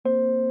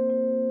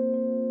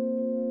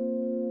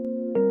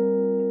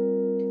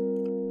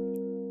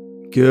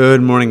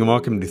Good morning and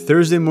welcome to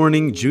Thursday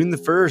morning, June the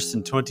 1st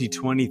in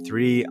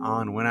 2023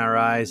 on When I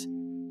Rise.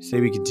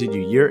 Today we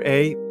continue Year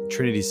A,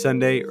 Trinity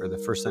Sunday, or the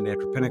first Sunday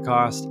after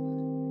Pentecost.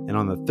 And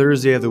on the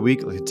Thursday of the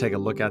week, we can take a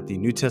look at the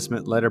New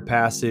Testament letter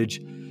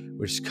passage,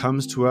 which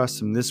comes to us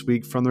from this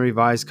week from the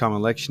Revised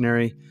Common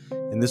Lectionary.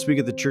 And this week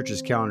of the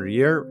church's calendar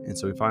year, and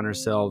so we find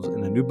ourselves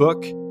in a new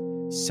book,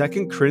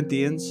 2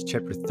 Corinthians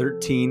chapter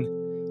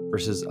 13,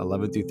 verses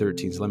 11 through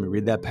 13. So let me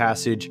read that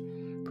passage,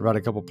 provide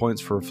a couple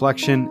points for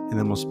reflection, and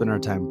then we'll spend our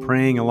time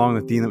praying along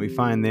the theme that we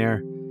find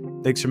there.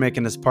 Thanks for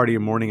making this part of your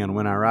morning on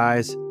When I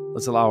Rise.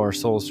 Let's allow our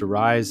souls to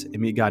rise and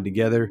meet God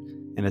together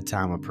in a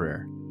time of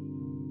prayer.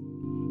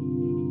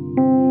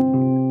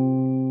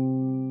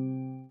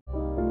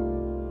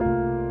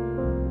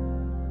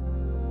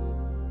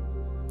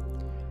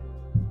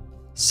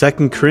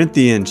 Second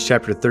Corinthians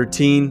chapter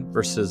 13,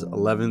 verses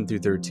 11 through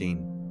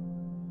 13.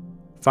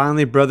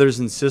 Finally, brothers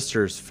and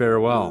sisters,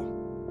 farewell.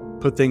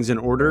 Put things in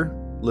order.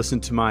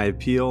 Listen to my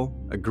appeal,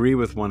 agree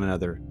with one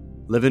another,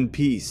 live in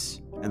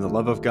peace, and the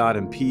love of God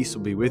and peace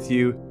will be with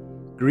you.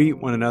 Greet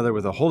one another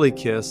with a holy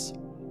kiss.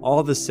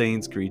 All the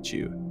saints greet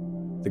you.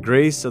 The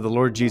grace of the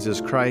Lord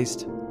Jesus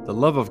Christ, the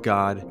love of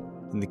God,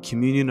 and the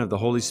communion of the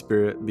Holy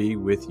Spirit be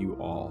with you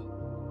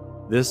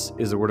all. This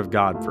is the word of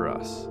God for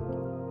us.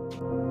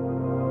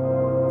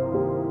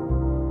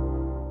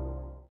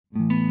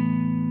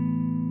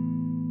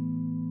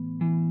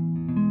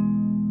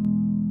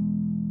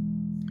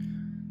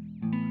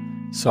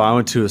 So I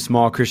went to a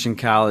small Christian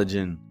college,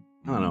 and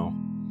I don't know,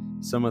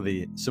 some of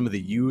the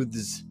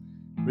youths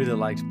really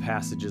liked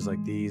passages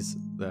like these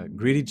that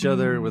greet each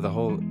other with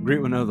greet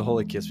one another with a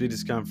holy kiss. We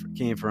just a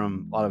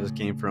lot of us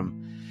came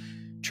from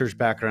church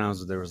backgrounds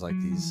where there was like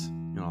these,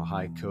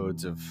 high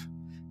codes of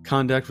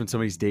conduct when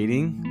somebody's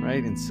dating,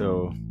 right? And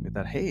so we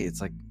thought, hey,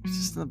 it's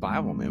just in the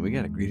Bible, man. We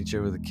got to greet each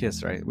other with a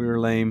kiss, right? We were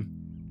lame,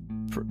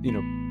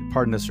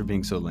 pardon us for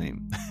being so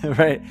lame,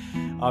 right?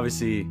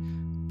 Obviously,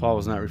 Paul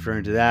was not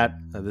referring to that.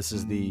 This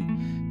is the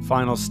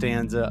final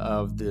stanza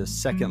of the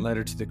second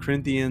letter to the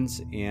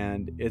Corinthians,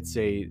 and it's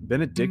a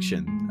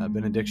benediction.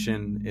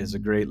 Benediction is a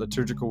great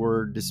liturgical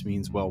word. This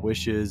means well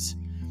wishes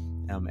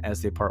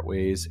as they part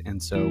ways.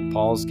 And so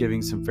Paul's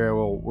giving some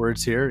farewell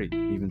words here. He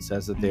even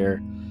says that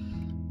they're,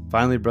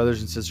 finally,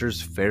 brothers and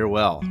sisters,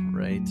 farewell,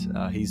 right?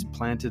 He's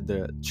planted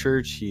the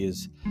church. He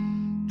has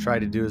tried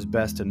to do his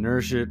best to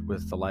nourish it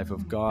with the life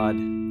of God.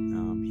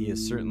 He has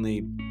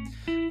certainly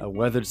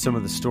weathered some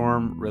of the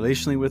storm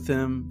relationally with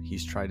them.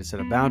 He's tried to set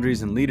up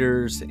boundaries and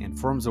leaders and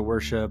forms of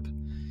worship.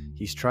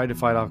 He's tried to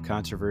fight off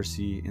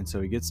controversy. And so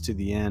he gets to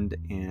the end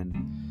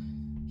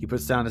and he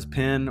puts down his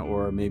pen,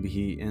 or maybe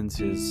he ends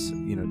his,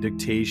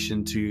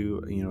 dictation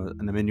to,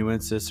 an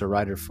amanuensis, a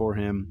writer for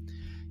him.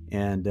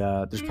 And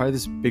there's probably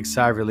this big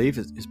sigh of relief.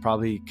 It's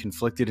probably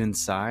conflicted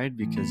inside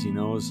because he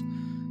knows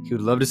he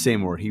would love to say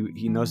more.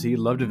 He knows he'd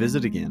love to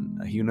visit again.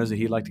 He knows that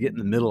he'd like to get in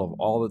the middle of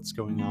all that's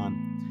going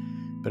on.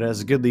 But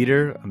as a good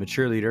leader, a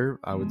mature leader,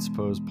 I would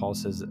suppose Paul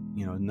says,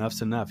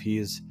 enough's enough. He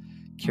has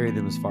carried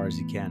them as far as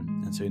he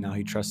can. And so now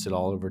he trusts it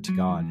all over to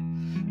God.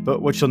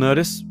 But what you'll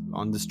notice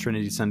on this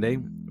Trinity Sunday,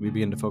 we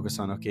begin to focus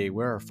on,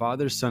 where are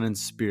Father, Son, and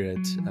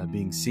Spirit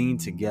being seen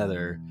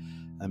together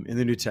in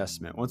the New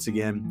Testament. Once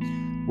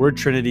again, word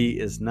Trinity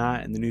is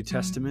not in the New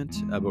Testament,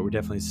 but we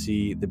definitely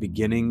see the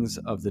beginnings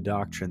of the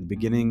doctrine, the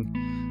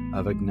beginning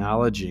of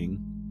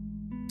acknowledging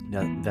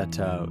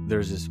that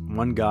there's this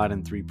one God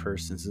in three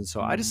persons. And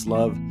so I just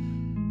love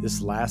this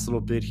last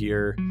little bit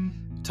here.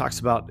 It talks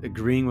about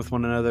agreeing with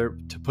one another,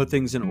 to put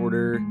things in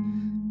order,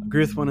 agree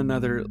with one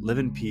another, live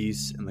in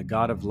peace, and the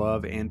God of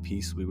love and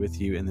peace will be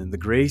with you. And then the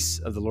grace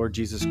of the Lord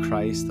Jesus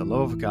Christ, the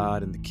love of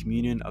God, and the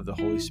communion of the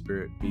Holy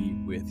Spirit be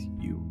with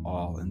you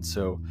all. And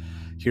so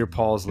here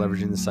Paul is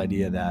leveraging this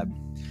idea that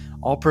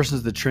all persons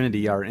of the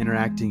Trinity are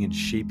interacting and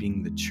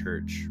shaping the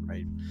church,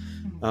 right?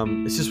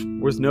 It's just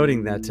worth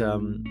noting that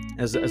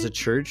as a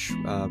church,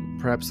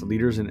 perhaps the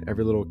leaders in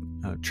every little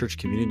church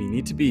community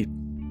need to be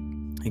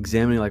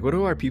examining, what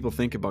do our people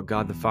think about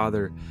God the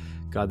Father,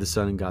 God the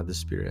Son, and God the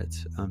Spirit?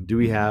 Do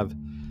we have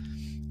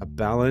a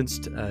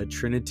balanced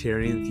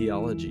Trinitarian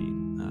theology?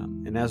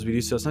 And as we do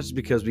so, it's not just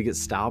because we get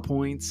style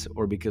points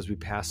or because we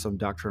pass some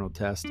doctrinal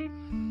test,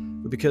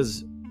 but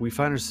because we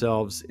find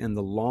ourselves in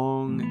the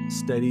long,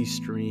 steady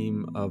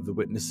stream of the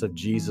witness of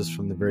Jesus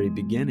from the very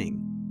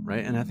beginning,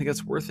 right? And I think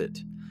that's worth it.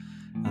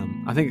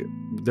 I think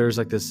there's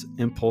this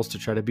impulse to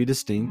try to be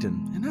distinct,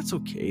 and that's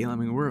okay.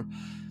 We're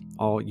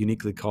all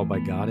uniquely called by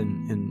God,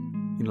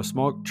 and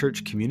small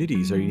church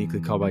communities are uniquely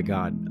called by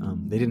God.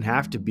 They didn't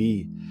have to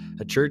be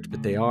a church,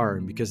 but they are,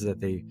 and because of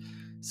that,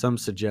 some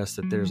suggest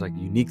that there's a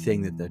unique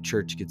thing that the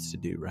church gets to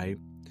do, right?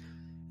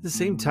 At the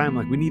same time,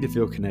 we need to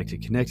feel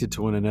connected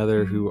to one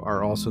another who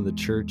are also in the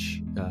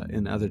church,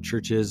 in other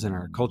churches in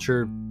our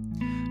culture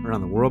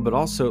around the world, but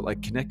also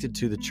connected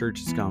to the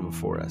church that's gone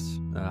before us.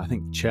 I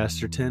think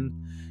Chesterton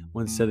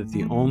once said that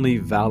the only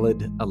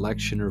valid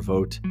election or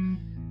vote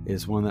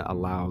is one that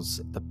allows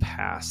the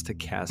past to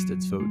cast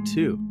its vote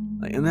too.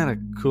 Isn't that a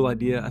cool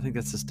idea? I think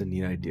that's just a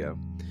neat idea.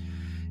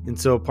 And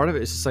so part of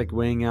it is just like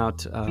weighing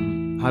out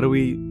how do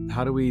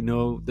we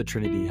know the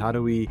Trinity? How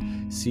do we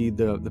see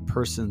the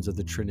persons of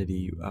the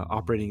Trinity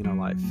operating in our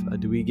life?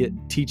 Do we get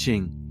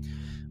teaching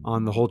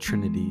on the whole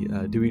Trinity?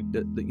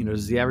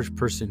 Does the average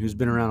person who's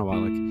been around a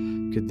while,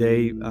 like, could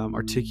they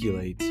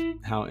articulate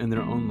how in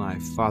their own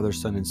life Father,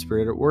 Son, and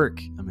Spirit are at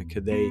work? I mean,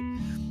 could they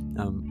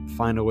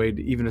find a way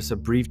to, even just a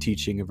brief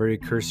teaching, a very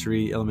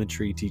cursory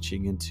elementary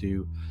teaching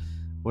into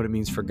what it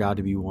means for God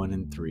to be one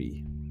and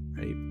three,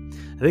 right?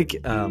 I think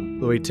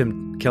the way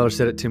Tim Keller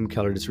said it, Tim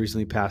Keller just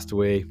recently passed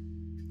away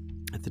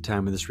at the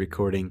time of this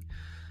recording,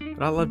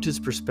 but I loved his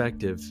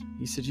perspective.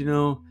 He said,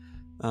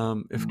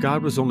 if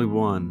God was only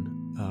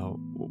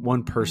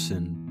one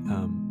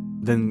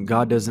person, then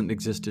God doesn't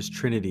exist as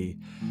Trinity.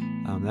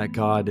 That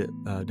God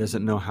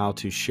doesn't know how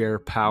to share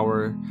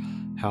power,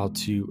 how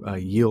to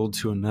yield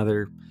to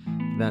another.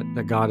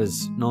 That God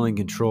is not only in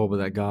control, but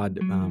that God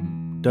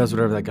does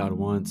whatever that God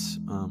wants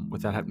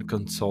without having to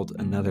consult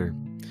another.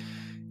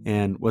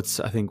 And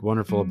what's, I think,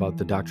 wonderful about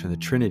the doctrine of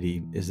the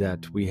Trinity is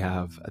that we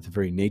have, at the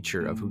very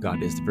nature of who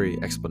God is, the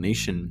very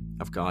explanation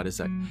of God is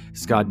that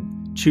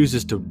God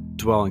chooses to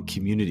dwell in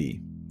community,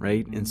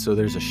 right? And so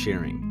there's a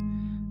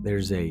sharing,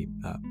 there's a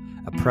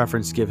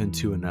preference given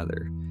to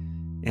another.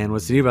 And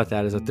what's neat about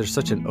that is that there's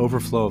such an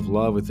overflow of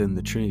love within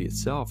the Trinity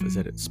itself, is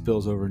that it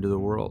spills over into the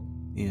world.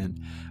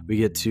 And we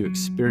get to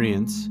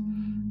experience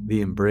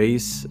the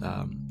embrace,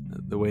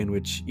 the way in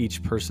which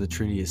each person of the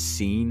Trinity is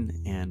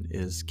seen and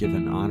is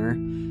given honor.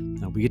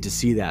 We get to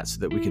see that so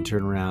that we can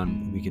turn around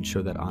and we can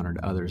show that honor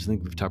to others. I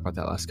think we've talked about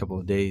that last couple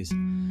of days.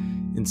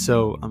 And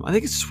so I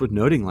think it's just worth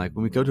noting, like,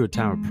 when we go to a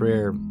time of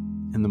prayer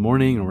in the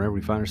morning or wherever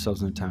we find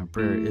ourselves in a time of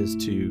prayer, is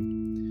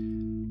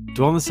to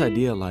dwell on this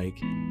idea,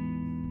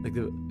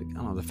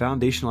 the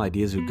foundational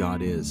ideas of who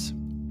God is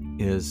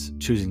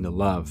choosing to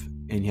love,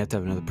 and you have to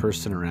have another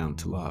person around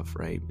to love,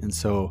 right? And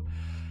so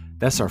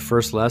that's our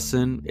first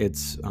lesson.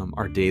 It's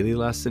our daily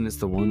lesson. It's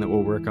the one that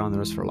we'll work on the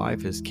rest of our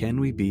life, is, can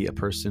we be a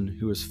person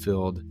who is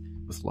filled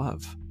with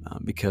love?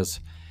 Because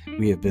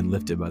we have been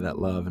lifted by that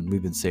love and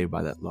we've been saved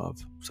by that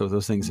love. So with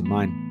those things in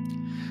mind,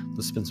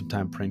 let's spend some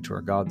time praying to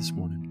our God this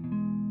morning.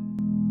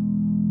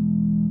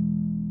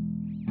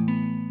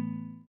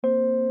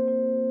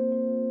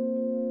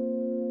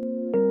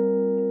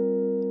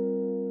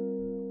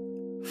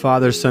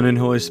 Father, Son, and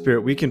Holy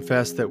Spirit, we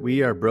confess that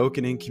we are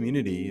broken in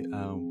community.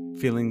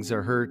 Feelings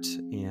are hurt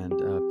and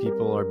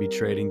people are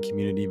betrayed in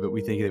community, but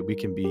we think that we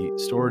can be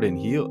restored and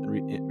healed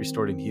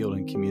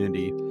in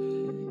community,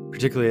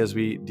 particularly as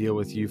we deal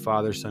with you,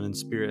 Father, Son, and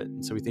Spirit.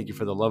 And so we thank you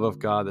for the love of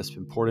God that's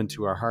been poured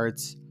into our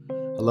hearts,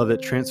 a love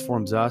that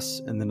transforms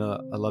us, and then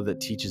a love that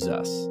teaches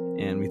us.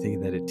 And we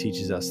think that it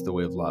teaches us the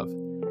way of love.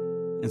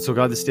 And so,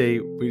 God, this day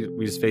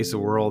we just face a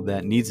world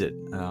that needs it.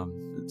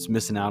 It's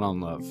missing out on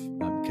love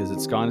because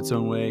it's gone its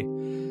own way.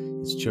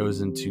 It's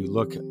chosen to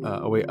look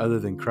a way other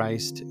than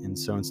Christ. And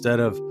so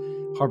instead of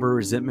harbor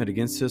resentment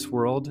against this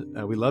world,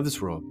 we love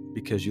this world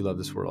because you love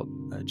this world.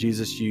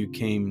 Jesus, you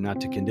came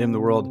not to condemn the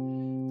world,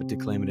 but to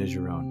claim it as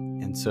your own.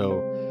 And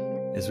so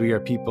as we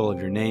are people of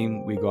your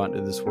name, we go out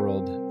into this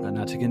world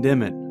not to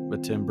condemn it,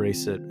 but to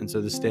embrace it. And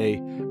so this day,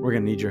 we're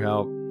going to need your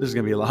help. There's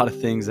going to be a lot of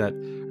things that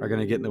are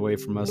going to get in the way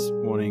from us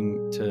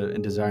wanting to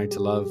and desiring to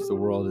love the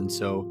world. And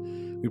so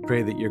we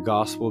pray that your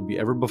gospel would be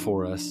ever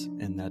before us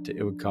and that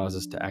it would cause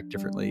us to act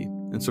differently.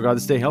 And so, God,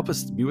 this day, help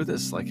us be with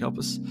us. Help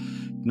us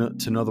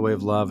to know the way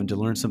of love and to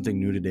learn something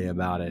new today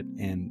about it.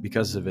 And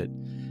because of it,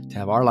 to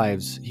have our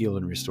lives healed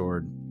and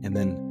restored, and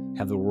then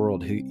have the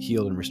world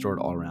healed and restored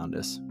all around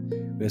us.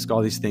 We ask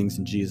all these things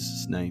in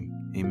Jesus' name.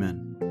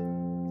 Amen.